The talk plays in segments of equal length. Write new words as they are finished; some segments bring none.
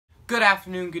Good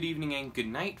afternoon, good evening, and good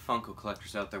night, Funko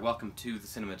collectors out there. Welcome to the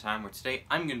Cinema Time, where today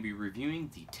I'm going to be reviewing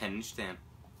the 10-inch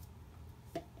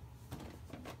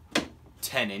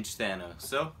Thanos.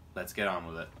 So, let's get on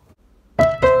with it.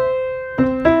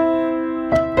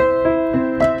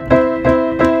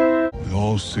 With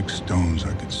all 6 stones,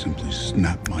 I could simply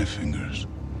snap my fingers.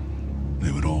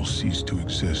 They would all cease to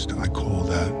exist. I call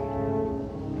that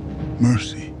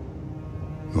mercy.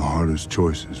 The hardest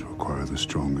choices require the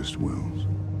strongest wills.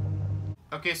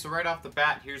 Okay, so right off the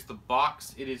bat, here's the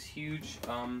box. It is huge.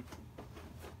 Here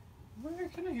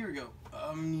we go.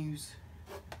 Use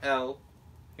L.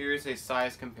 Here is a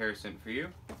size comparison for you.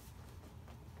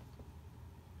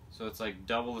 So it's like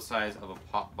double the size of a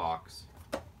pop box.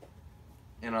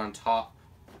 And on top,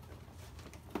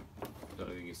 don't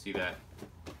know if you can see that,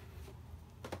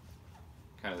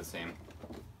 kind of the same.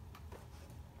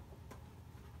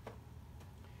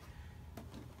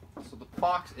 So the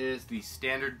box is the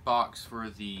standard box for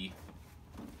the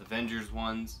Avengers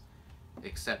ones,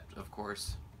 except of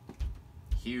course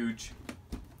huge.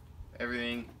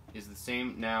 Everything is the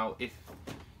same. Now, if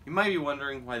you might be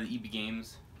wondering why the EB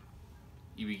Games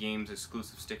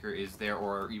exclusive sticker is there,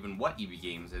 or even what EB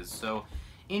Games is. So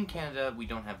in Canada we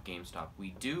don't have GameStop.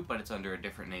 We do, but it's under a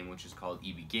different name, which is called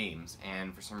EB Games,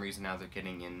 and for some reason now they're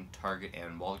getting in Target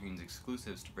and Walgreens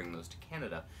exclusives to bring those to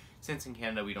Canada, since in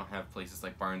Canada we don't have places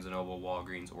like Barnes & Noble,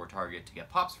 Walgreens, or Target to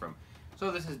get pops from. So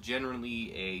this is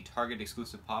generally a Target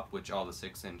exclusive pop, which all the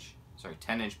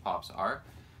 10-inch pops are.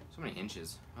 So many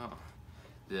inches. Oh.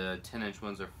 The 10-inch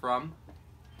ones are from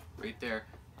right there.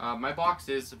 My box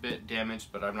is a bit damaged,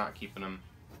 but I'm not keeping them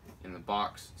in the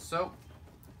box, so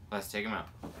let's take them out.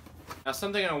 Now,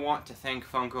 something I want to thank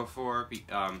Funko for,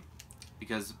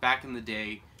 because back in the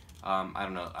day, I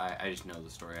don't know, I just know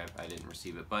the story, I didn't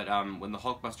receive it, but when the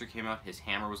Hulkbuster came out, his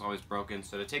hammer was always broken,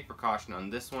 so to take precaution on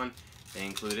this one, they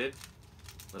included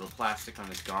little plastic on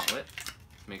his gauntlet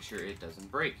to make sure it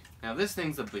doesn't break. Now, this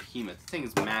thing's a behemoth. This thing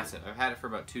is massive. I've had it for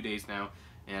about 2 days now,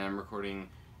 and I'm recording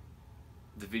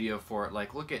the video for it.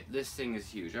 Like, look at this thing, is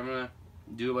huge. I'm gonna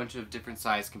do a bunch of different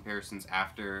size comparisons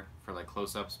after for like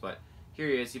close-ups, but here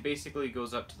he is. He basically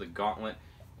goes up to the gauntlet,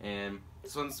 and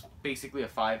this one's basically a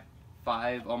 5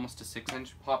 almost to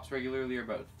 6-inch. Pops regularly are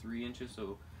about 3 inches.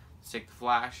 So let's take the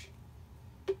flash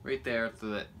right there, so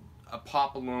that a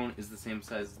pop alone is the same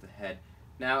size as the head.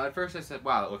 Now, at first I said,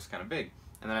 wow, that looks kind of big,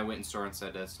 and then I went in store and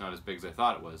said that's not as big as I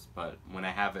thought it was, but when I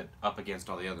have it up against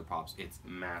all the other pops, it's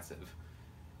massive.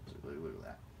 So look at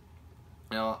that.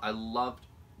 Now, I loved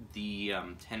the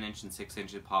 10-inch and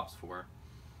 6-inch pops for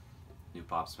New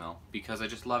Pop Smell, because I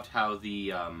just loved how the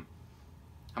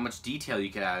how much detail you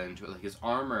could add into it. Like, his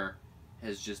armor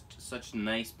has just such a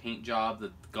nice paint job.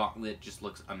 The gauntlet just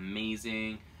looks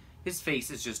amazing. His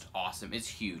face is just awesome. It's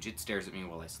huge. It stares at me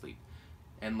while I sleep.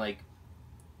 And like,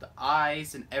 the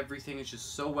eyes and everything is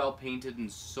just so well painted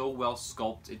and so well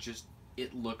sculpted.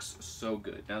 It looks so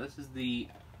good. Now, this is the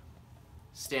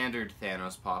standard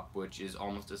Thanos pop, which is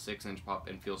almost a 6-inch pop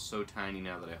and feels so tiny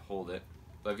now that I hold it.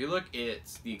 But if you look,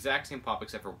 it's the exact same pop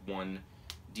except for one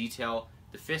detail.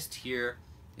 The fist here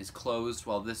is closed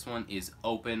while this one is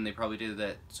open. They probably did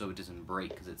that so it doesn't break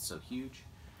because it's so huge.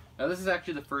 Now, this is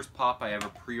actually the first pop I ever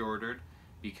pre-ordered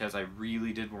because I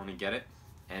really did want to get it,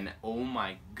 and oh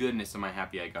my goodness am I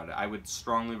happy I got it. I would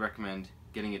strongly recommend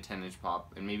getting a 10-inch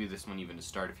pop, and maybe this one even to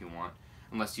start if you want,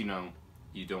 unless you know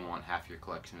you don't want half your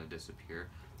collection to disappear.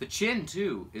 The chin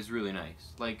too is really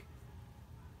nice. Like,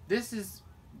 this is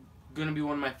gonna be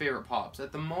one of my favorite pops.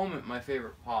 At the moment, my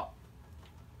favorite pop,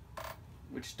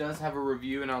 which does have a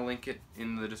review and I'll link it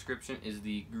in the description, is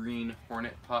the Green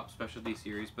Hornet Pop Specialty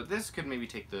Series, but this could maybe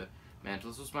take the mantle.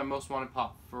 This was my most wanted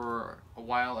pop for a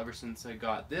while, ever since I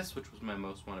got this, which was my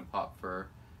most wanted pop for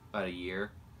about a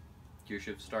year.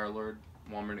 Gearshift Star-Lord,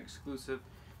 Walmart exclusive.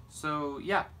 So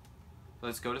yeah,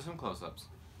 let's go to some close-ups.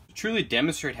 To truly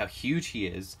demonstrate how huge he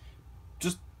is,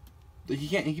 just he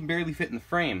can barely fit in the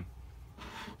frame.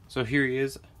 So here he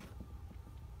is,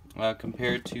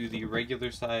 compared to the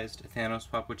regular sized Thanos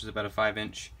pop, which is about a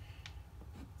 5-inch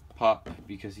pop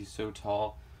because he's so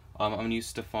tall. I'm going to use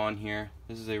Stefan here.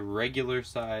 This is a regular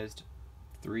sized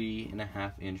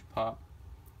 3.5-inch pop.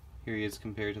 Here he is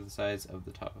compared to the size of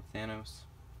the top of Thanos.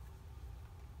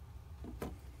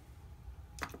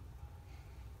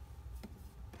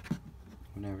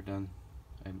 I've never done,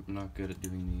 I'm not good at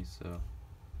doing these, so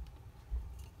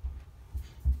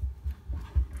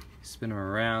spin him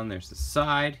around. There's the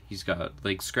side. He's got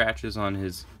like scratches on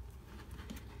his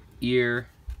ear.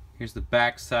 Here's the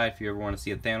back side if you ever want to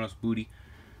see a Thanos booty.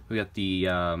 We got the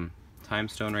time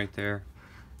stone right there.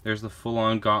 There's the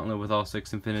full-on gauntlet with all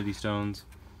 6 Infinity Stones.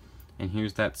 And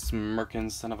here's that smirking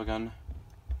son of a gun.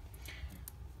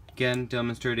 Again,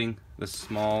 demonstrating the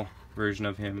small version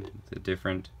of him, the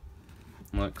different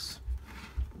looks.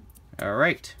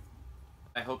 Alright.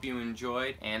 I hope you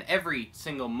enjoyed, and every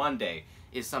single Monday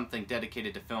is something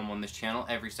dedicated to film on this channel.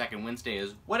 Every second Wednesday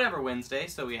is whatever Wednesday,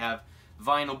 so we have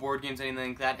vinyl, board games, anything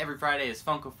like that. Every Friday is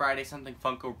Funko Friday, something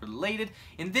Funko related.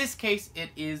 In this case,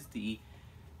 it is the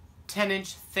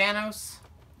 10-inch Thanos.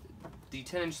 The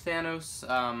 10-inch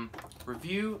Thanos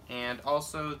review, and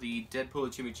also the Deadpool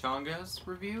and Chimichangas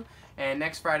review. And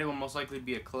next Friday will most likely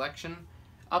be a collection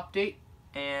update.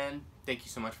 And thank you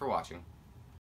so much for watching.